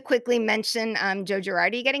just wanted to quickly mention Joe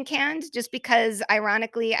Girardi getting canned, just because,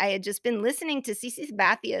 ironically, I had just been listening to CC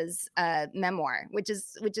Sabathia's memoir, which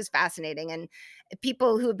is fascinating. And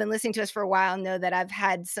people who have been listening to us for a while know that I've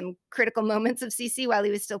had some critical moments of CC while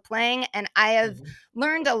he was still playing, and I have Mhm.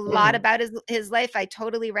 learned a lot about his life. I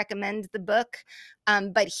totally recommend the book.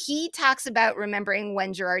 But he talks about remembering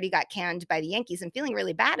when Girardi got canned by the Yankees and feeling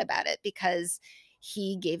really bad about it because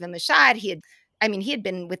he gave him a shot. He had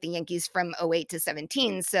been with the Yankees from '08 to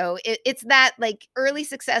 '17. So it's that like early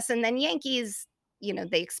success. And then Yankees,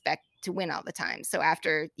 they expect to win all the time. So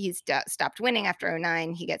after he's stopped winning after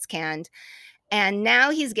 '09, he gets canned, and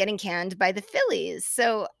now he's getting canned by the Phillies.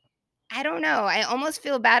 So I don't know. I almost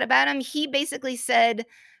feel bad about him. He basically said,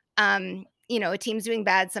 a team's doing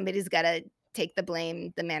bad. Somebody's got to take the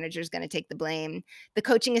blame. The manager's going to take the blame. The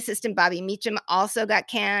coaching assistant, Bobby Meacham, also got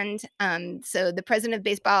canned. So the president of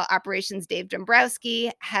baseball operations, Dave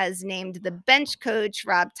Dombrowski, has named the bench coach,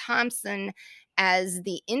 Rob Thompson, as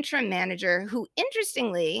the interim manager, who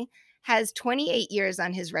interestingly has 28 years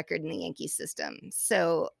on his record in the Yankees system.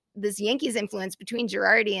 So this Yankees influence between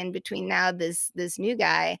Girardi and between now this new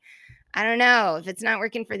guy, I don't know. If it's not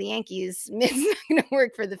working for the Yankees, it's not gonna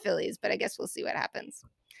work for the Phillies, but I guess we'll see what happens.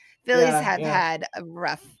 Phillies Yeah, have yeah. had a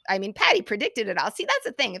rough. I mean, Patty predicted it all. See, that's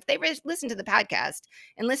the thing. If they listen to the podcast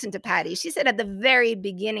and listen to Patty, she said at the very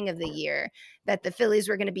beginning of the year that the Phillies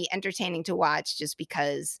were gonna be entertaining to watch just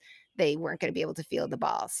because they weren't gonna be able to field the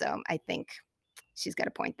ball. So I think she's got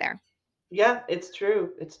a point there. Yeah, it's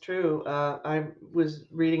true. It's true. I was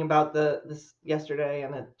reading about this yesterday,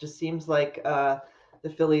 and it just seems like the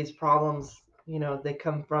Phillies' problems, they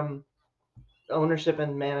come from ownership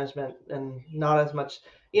and management, and not as much.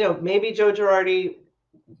 Maybe Joe Girardi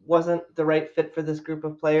wasn't the right fit for this group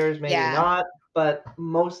of players, maybe Yeah, not, but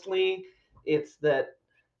mostly it's that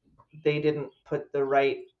they didn't put the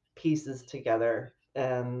right pieces together,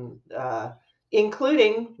 and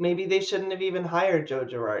including maybe they shouldn't have even hired Joe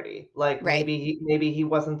Girardi. Like right. maybe he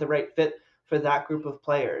wasn't the right fit for that group of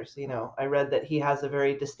players. I read that he has a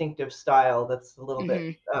very distinctive style that's a little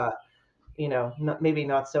bit, Mhm. maybe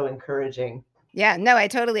not so encouraging. Yeah, no, I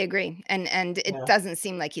totally agree, and it Yeah. doesn't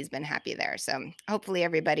seem like he's been happy there, so hopefully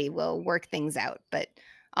everybody will work things out, but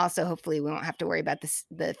also hopefully we won't have to worry about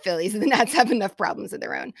the Phillies and the Nats have enough problems of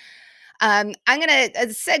their own. I'm gonna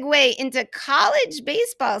segue into college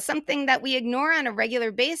baseball, something that we ignore on a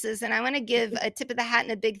regular basis. And I want to give a tip of the hat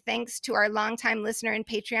and a big thanks to our longtime listener and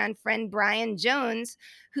Patreon friend, Brian Jones,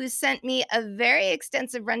 who sent me a very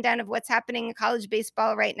extensive rundown of what's happening in college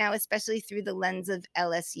baseball right now, especially through the lens of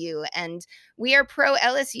LSU. And we are pro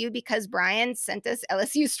LSU because Brian sent us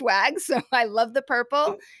LSU swag. So I love the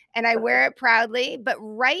purple and I wear it proudly. But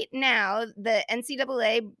right now, the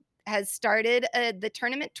NCAA has started the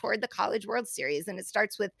tournament toward the College World Series, and it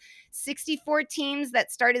starts with 64 teams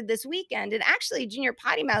that started this weekend. And actually, Junior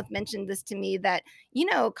Potty Mouth mentioned this to me that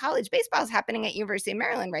college baseball is happening at University of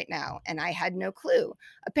Maryland right now, and I had no clue.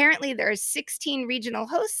 Apparently, there are 16 regional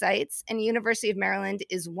host sites, and University of Maryland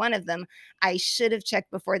is one of them. I should have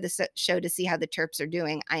checked before the show to see how the Terps are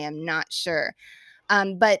doing. I am not sure.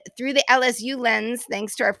 But through the LSU lens,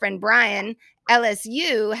 thanks to our friend Brian,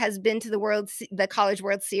 LSU has been to the College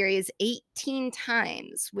World Series 18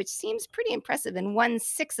 times, which seems pretty impressive, and won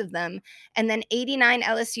 6 of them. And then 89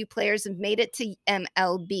 LSU players have made it to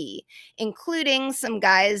MLB, including some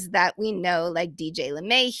guys that we know like DJ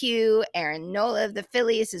LeMahieu, Aaron Nola of the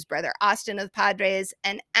Phillies, his brother Austin of the Padres,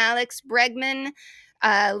 and Alex Bregman.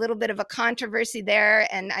 A little bit of a controversy there,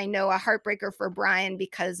 and I know a heartbreaker for Brian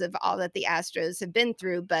because of all that the Astros have been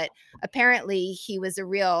through, but apparently he was a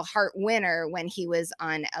real heart winner when he was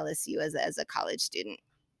on LSU as a college student.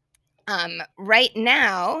 Right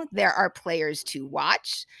now, there are players to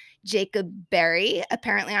watch. Jacob Berry,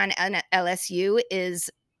 apparently on LSU, is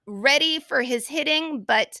ready for his hitting,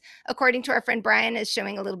 but according to our friend Brian, is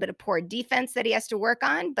showing a little bit of poor defense that he has to work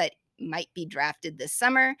on, but might be drafted this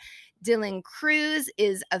summer. Dylan Cruz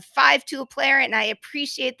is a 5-tool player, and I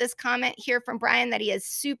appreciate this comment here from Brian that he has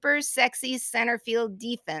super sexy center field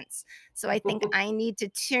defense. So I think I need to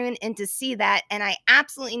tune in to see that, and I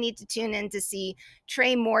absolutely need to tune in to see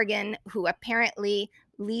Trey Morgan, who apparently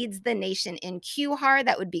leads the nation in QHAR.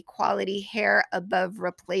 That would be quality hair above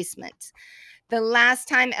replacement. The last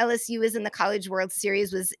time LSU was in the College World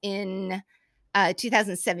Series was in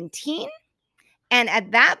 2017. And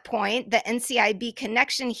at that point, the NCIB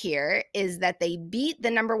connection here is that they beat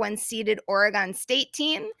the number 1 seeded Oregon State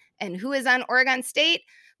team. And who is on Oregon State?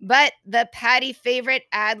 But the Patty favorite,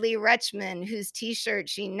 Adley Rutschman, whose t-shirt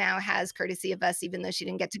she now has courtesy of us, even though she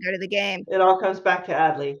didn't get to go to the game. It all comes back to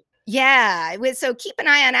Adley. Yeah, so keep an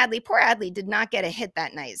eye on Adley. Poor Adley did not get a hit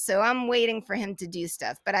that night, so I'm waiting for him to do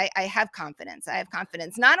stuff. But I have confidence. I have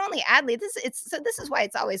confidence. Not only Adley, this is why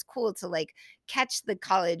it's always cool to like catch the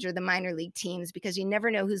college or the minor league teams because you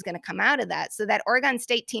never know who's going to come out of that. So that Oregon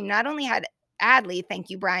State team not only had Adley,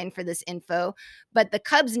 thank you Brian for this info, but the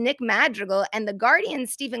Cubs Nick Madrigal and the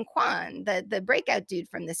Guardians Stephen Kwan, the breakout dude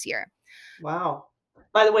from this year. Wow.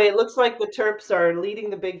 By the way, it looks like the Terps are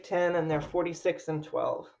leading the Big Ten, and they're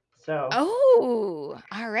 46-12. So Oh,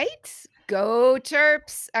 all right. Go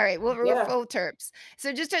Terps. All right, we're Yeah. full Terps.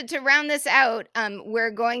 So just to round this out, we're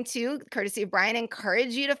going to, courtesy of Brian,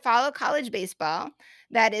 encourage you to follow college baseball.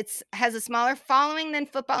 That it's has a smaller following than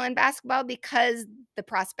football and basketball because the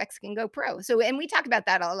prospects can go pro. So, and we talk about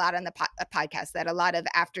that a lot on the podcast. That a lot of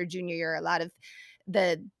after junior year, a lot of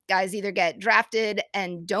the guys either get drafted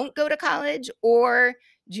and don't go to college, or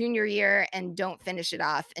junior year and don't finish it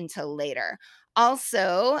off until later.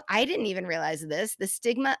 Also, I didn't even realize this, the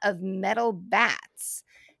stigma of metal bats.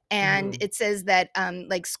 And Mhm. it says that,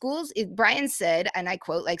 like Brian said, and I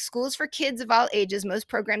quote, like schools for kids of all ages, most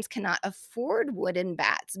programs cannot afford wooden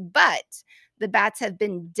bats, but the bats have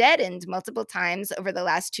been deadened multiple times over the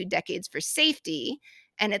last 2 decades for safety.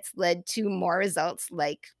 And it's led to more results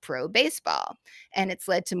like pro baseball. And it's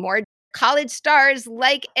led to more college stars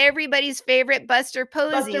like everybody's favorite Buster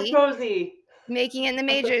Buster Posey Posey. making it in the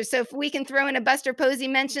majors. So if we can throw in a Buster Posey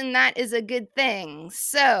mention, that is a good thing.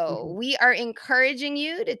 So Mhm. we are encouraging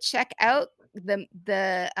you to check out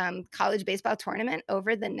the college baseball tournament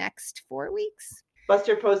over the next 4 weeks.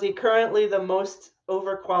 Buster Posey, currently the most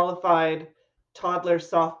overqualified toddler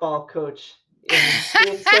softball coach in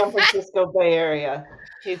the San Francisco Bay Area.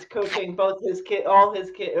 He's I, coaching both his kid, all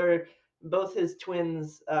his kid, or both his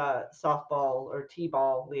twins' softball or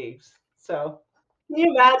t-ball leagues. So, can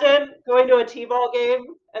you imagine going to a t-ball game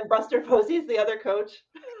and Buster Posey's the other coach?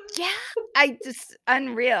 yeah, I just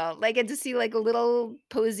unreal. Like, and to see like little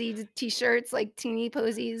Posey t-shirts, like teeny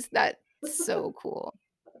posies. That's so cool.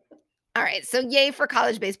 All right, so yay for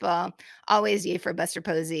college baseball, always yay for Buster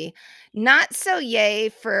Posey. Not so yay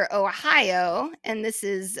for Ohio, and this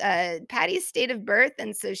is, Patty's state of birth,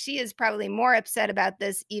 and so she is probably more upset about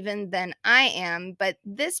this even than I am, but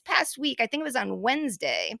this past week, I think it was on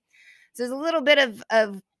Wednesday, so there's a little bit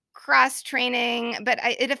of cross training, but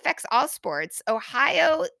it affects all sports.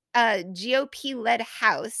 Ohio, GOP-led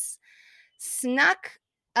House snuck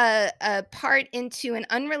a part into an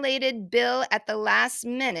unrelated bill at the last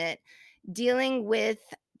minute dealing with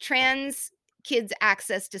trans kids'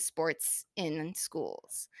 access to sports in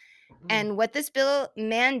schools. Mm. And what this bill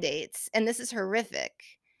mandates, and this is horrific,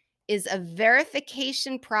 is a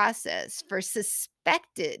verification process for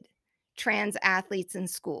suspected trans athletes in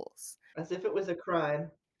schools. As if it was a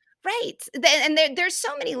crime. Right. And there's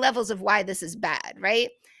so many levels of why this is bad,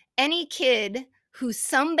 right? Any kid who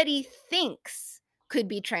somebody thinks could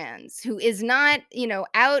be trans, who is not,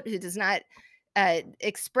 out, who does not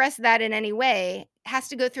express that in any way, has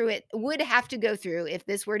to go through it, would have to go through, if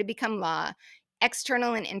this were to become law,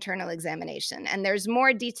 external and internal examination. And there's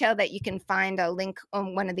more detail that you can find. I'll link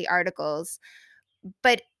on one of the articles,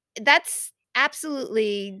 but that's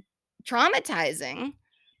absolutely traumatizing,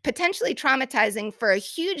 potentially traumatizing for a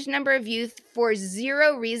huge number of youth for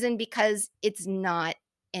zero reason because it's not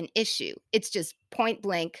an issue. It's just point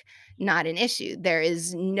blank not an issue. There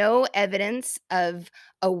is no evidence of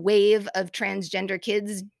a wave of transgender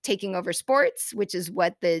kids taking over sports, which is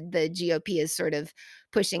what the GOP is sort of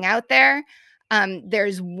pushing out there.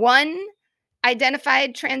 There's one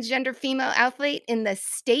identified transgender female athlete in the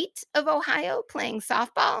state of Ohio playing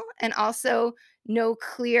softball, and also no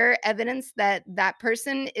clear evidence that that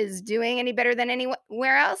person is doing any better than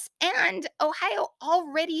anywhere else. And Ohio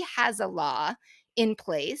already has a law in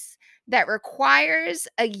place that requires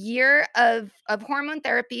a year of hormone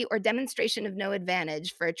therapy or demonstration of no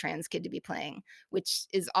advantage for a trans kid to be playing, which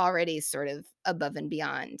is already sort of above and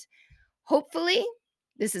beyond. Hopefully,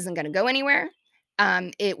 this isn't gonna go anywhere.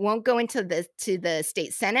 It won't go into the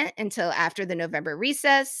state senate until after the November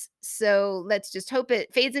recess, so let's just hope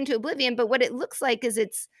it fades into oblivion, but what it looks like is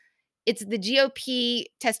it's the GOP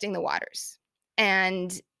testing the waters,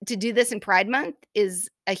 and to do this in Pride Month is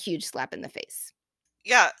a huge slap in the face.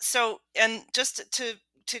 Yeah, so and just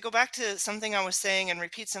to go back to something I was saying and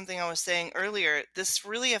repeat something I was saying earlier, this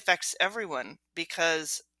really affects everyone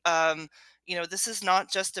because this is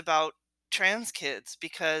not just about trans kids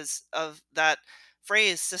because of that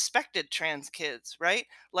phrase suspected trans kids, right?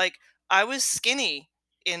 Like I was skinny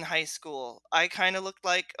in high school. I kind of looked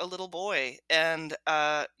like a little boy and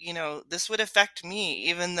this would affect me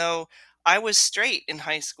even though I was straight in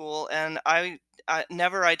high school and I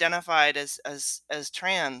never identified as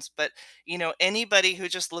trans, but anybody who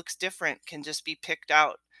just looks different can just be picked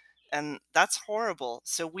out, and that's horrible.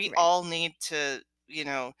 So we Right. all need to,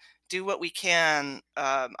 do what we can.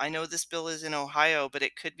 I know this bill is in Ohio, but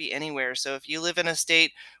it could be anywhere. So if you live in a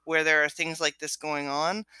state where there are things like this going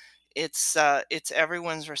on, it's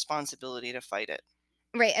everyone's responsibility to fight it.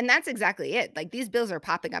 Right, and that's exactly it. Like, these bills are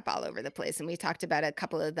popping up all over the place, and we talked about a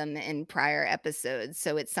couple of them in prior episodes,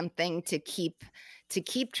 so it's something to keep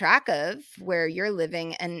track of where you're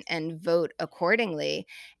living and vote accordingly,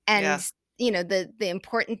 and Yeah. the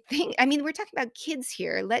important thing, I mean, we're talking about kids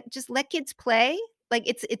here. Let kids play. Like,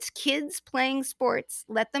 it's kids playing sports.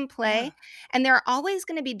 Let them Yeah. play. And there are always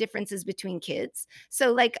gonna be differences between kids.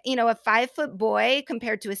 So, like, a 5-foot boy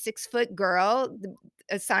compared to a 6-foot girl,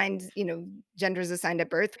 assigned, genders assigned at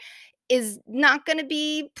birth, is not gonna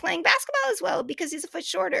be playing basketball as well because he's a foot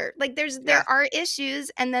shorter. Like, Yeah. there are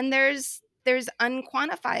issues, and then there's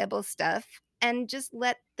unquantifiable stuff, and just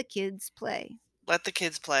let the kids play. Let the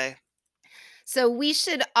kids play. So we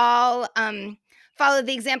should all follow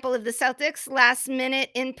the example of the Celtics. Last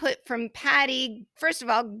minute input from Patty. First of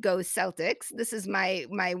all, go Celtics. This is my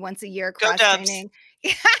once a year Go cross Dubs. training.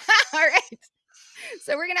 All right.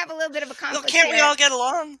 So we're gonna have a little bit of a Well, conflict can't we here. all get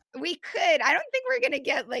along? We could. I don't think we're gonna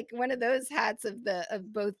get like one of those hats of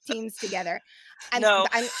both teams together. I'm, No.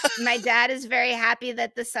 I'm my dad is very happy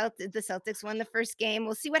that the Celtics won the first game.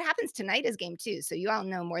 We'll see what happens tonight is game two. So you all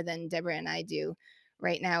know more than Deborah and I do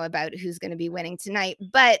right now about who's going to be winning tonight.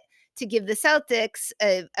 But to give the Celtics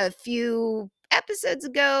a few episodes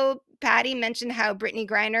ago, Patty mentioned how Brittany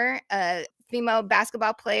Griner, a female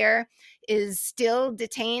basketball player, is still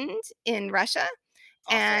detained in Russia,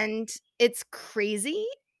 Awful. and it's crazy.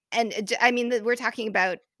 And I mean, we're talking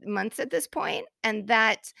about months at this point, and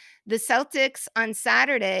that the Celtics on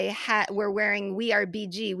Saturday were wearing "We Are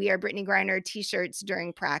BG," "We Are Brittany Griner" t-shirts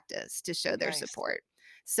during practice to show their Nice. support.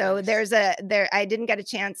 So Nice. I didn't get a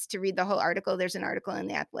chance to read the whole article. There's an article in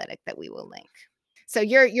The Athletic that we will link. So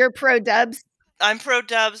you're pro Dubs. I'm pro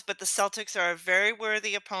Dubs, but the Celtics are a very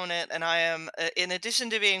worthy opponent, and I am, in addition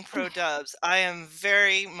to being pro Dubs, I am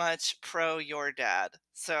very much pro your dad.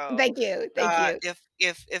 So, Thank you, thank you.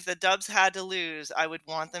 if the Dubs had to lose, I would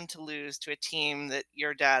want them to lose to a team that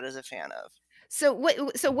your dad is a fan of. So what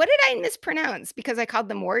did I mispronounce? Because I called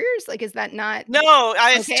them Warriors? Like, is that not No,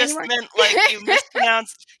 I okay just anymore? meant like you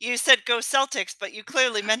mispronounced. You said go Celtics, but you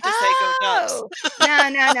clearly meant to say go Dubs. Oh, no,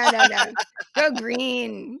 no, no, no, no. Go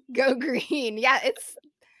green, go green. Yeah,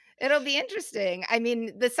 it'll be interesting. I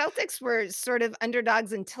mean, the Celtics were sort of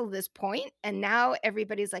underdogs until this point, and now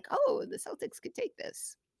everybody's like, "Oh, the Celtics could take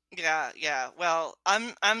this." Yeah, yeah. Well,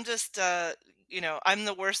 I'm just I'm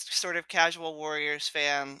the worst sort of casual Warriors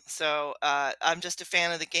fan. So, I'm just a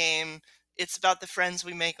fan of the game. It's about the friends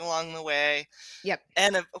we make along the way. Yep.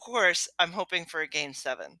 And of course, I'm hoping for a game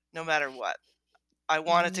 7 no matter what. I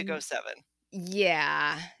want it to go Y 7.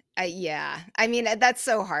 yeah. Yeah. I mean, that's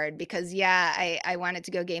so hard because, yeah, I wanted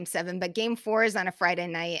to go game 7, but game 4 is on a Friday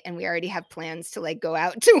night, and we already have plans to, like, go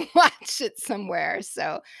out to watch it somewhere,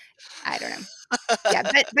 so I don't know. Yeah,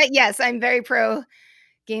 but yes, I'm very pro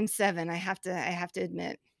game 7. I have to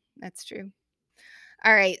admit. That's true.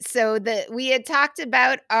 All right. So we had talked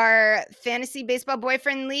about our fantasy baseball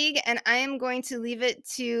boyfriend league, and I am going to leave it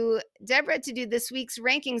to Deborah to do this week's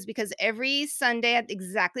rankings because every Sunday at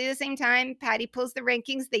exactly the same time, Patty pulls the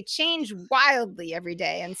rankings. They change wildly every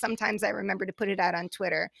day, and sometimes I remember to put it out on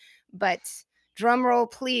Twitter. But drum roll,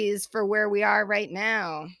 please, for where we are right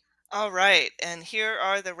now. All right, and here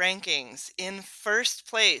are the rankings. In first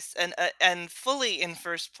place, and fully in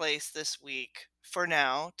first place this week for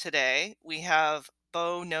now, today, we have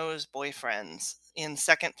Bo Knows Boyfriends. In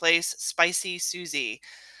second place, Spicy Susie.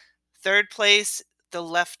 Third place, The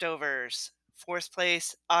Leftovers. Fourth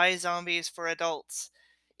place, iZombies for Adults.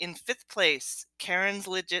 In fifth place, Karen's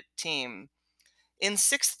Legit Team. In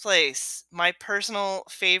sixth place, my personal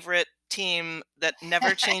favorite team that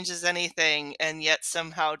never changes anything and yet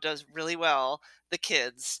somehow does really well, the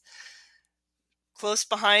kids. Close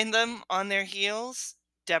behind them on their heels,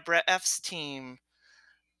 Deborah F's team,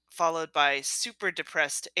 followed by super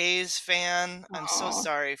depressed A's fan. I'm so Oh.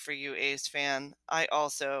 sorry for you, A's fan. I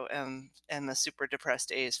also am a super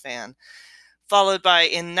depressed A's fan. Followed by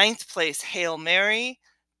in ninth place, Hail Mary,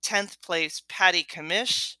 10th place, Patty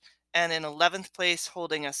Kamish, and in 11th place,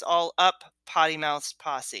 holding us all up, Potty Mouth's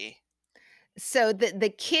Posse. So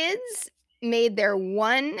the kids made their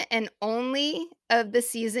one and only of the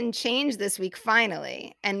season change this week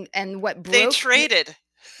finally. And what They broke traded.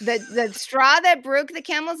 the straw that broke the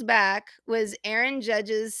camel's back was Aaron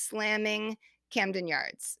Judge's slamming Camden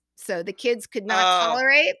Yards. So the kids could not Oh,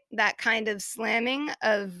 tolerate that kind of slamming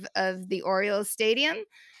of the Orioles stadium.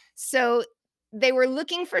 So they were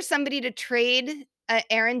looking for somebody to trade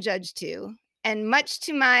Aaron Judge to, and much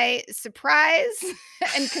to my surprise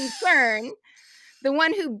and concern, the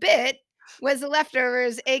one who bit was the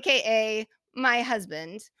Leftovers, aka my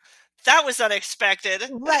husband. that was unexpected.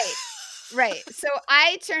 Right. Right. So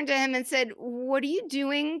I turned to him and said, "What are you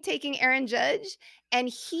doing taking Aaron Judge?" And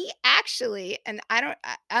he actually, and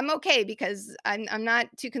I'm okay because I'm not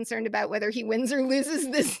too concerned about whether he wins or loses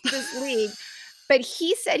this league. but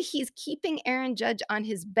he said he's keeping Aaron Judge on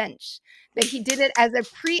his bench, that he did it as a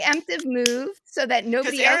preemptive move so that Because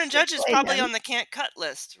nobody else Aaron could Judge is play probably him, on the can't cut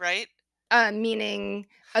list, right? meaning,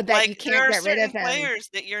 that you Like, can't there are get rid of certain him. players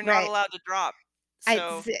that you're not Right. allowed to drop. I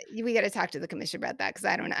So we gotta talk to the commissioner about that because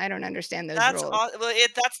I don't understand those that's rules. aw well,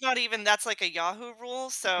 that's not even that's like a Yahoo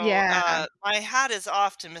rule, so, Yeah. my hat is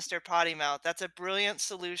off to Mr. Potty Mouth. That's a brilliant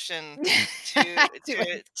solution to Do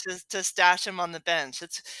it. to stash him on the bench.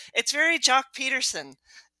 It's very Jock Peterson.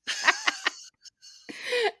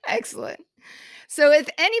 Excellent. So, if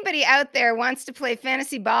anybody out there wants to play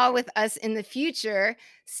fantasy ball with us in the future,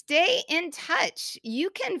 stay in touch. You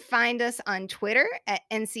can find us on Twitter at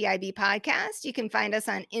NCIB Podcast. You can find us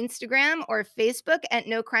on Instagram or Facebook at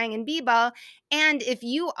No Crying and B-Ball. And if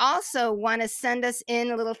you also want to send us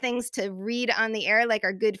in little things to read on the air, like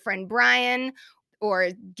our good friend Brian, or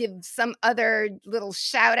give some other little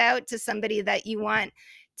shout out to somebody that you want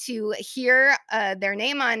to hear their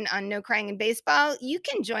name on No Crying in Baseball, you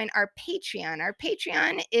can join our Patreon. Our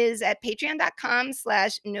Patreon is at patreon.com/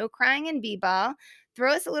 No Crying in B-Ball.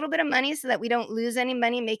 Throw us a little bit of money so that we don't lose any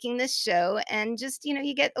money making this show, and just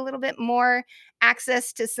you get a little bit more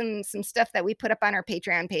access to some stuff that we put up on our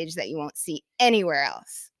Patreon page that you won't see anywhere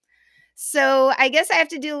else. So I guess I have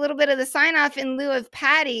to do a little bit of the sign off in lieu of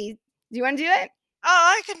Patty. Do you want to do it?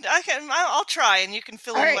 Oh, I'll try, and you can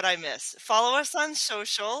fill All in right. what I miss. Follow us on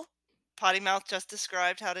social. Potty Mouth just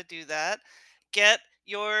described how to do that. Get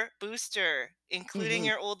your booster, including Mhm.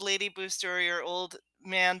 your old lady booster or your old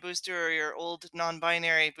man booster or your old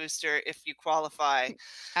non-binary booster if you qualify.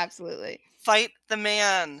 Absolutely. Fight the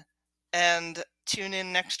man and tune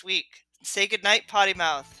in next week. Say goodnight, Potty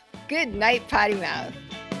Mouth. Good night, Potty Mouth.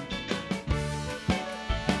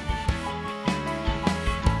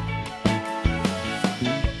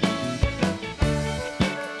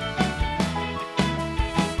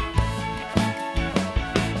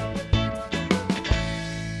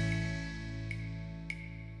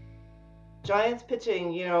 Giants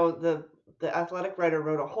pitching, the athletic writer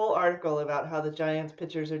wrote a whole article about how the Giants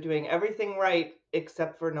pitchers are doing everything right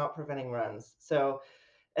except for not preventing runs. So,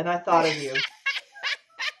 and I thought of you.